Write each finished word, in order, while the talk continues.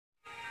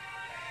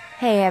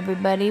Hey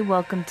everybody,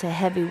 welcome to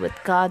Heavy with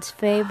God's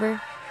Favor.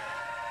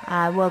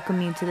 I welcome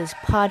you to this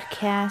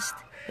podcast.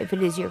 If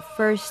it is your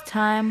first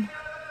time,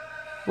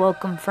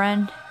 welcome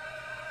friend.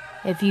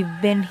 If you've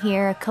been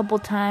here a couple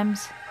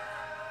times,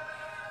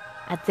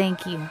 I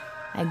thank you.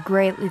 I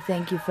greatly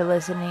thank you for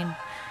listening.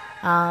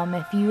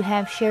 If you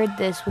have shared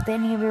this with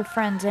any of your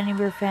friends, any of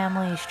your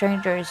family,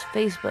 strangers,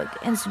 Facebook,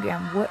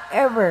 Instagram,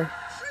 wherever,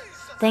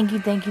 thank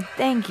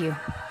you.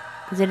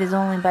 Because it is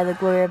only by the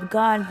glory of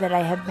God that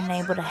I have been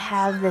able to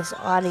have this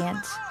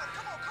audience.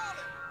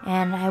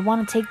 And I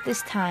want to take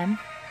this time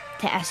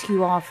to ask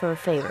you all for a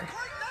favor.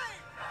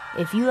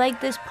 If you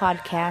like this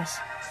podcast,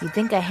 you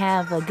think I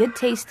have a good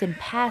taste in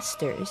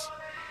pastors,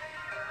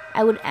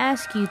 I would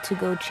ask you to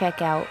go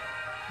check out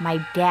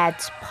my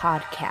dad's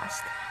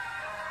podcast.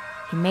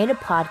 He made a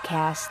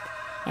podcast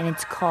and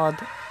it's called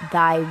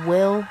Thy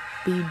Will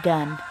Be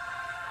Done.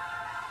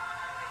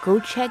 Go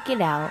check it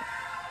out.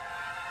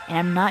 And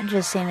I'm not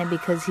just saying it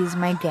because he's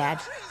my dad,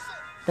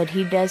 but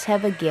he does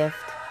have a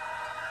gift,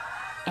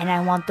 and I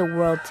want the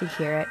world to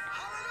hear it.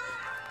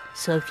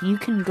 So if you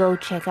can go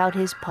check out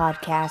his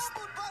podcast,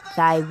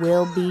 Thy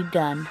Will Be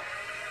Done,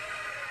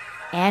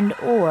 and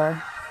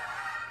or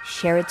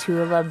share it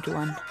to a loved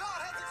one,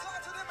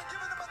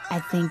 I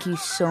thank you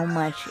so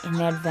much in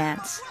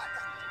advance.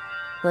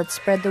 Let's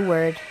spread the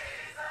word.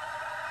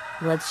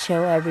 Let's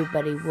show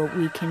everybody what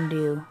we can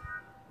do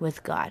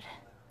with God.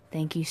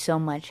 Thank you so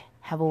much.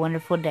 Have a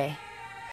wonderful day.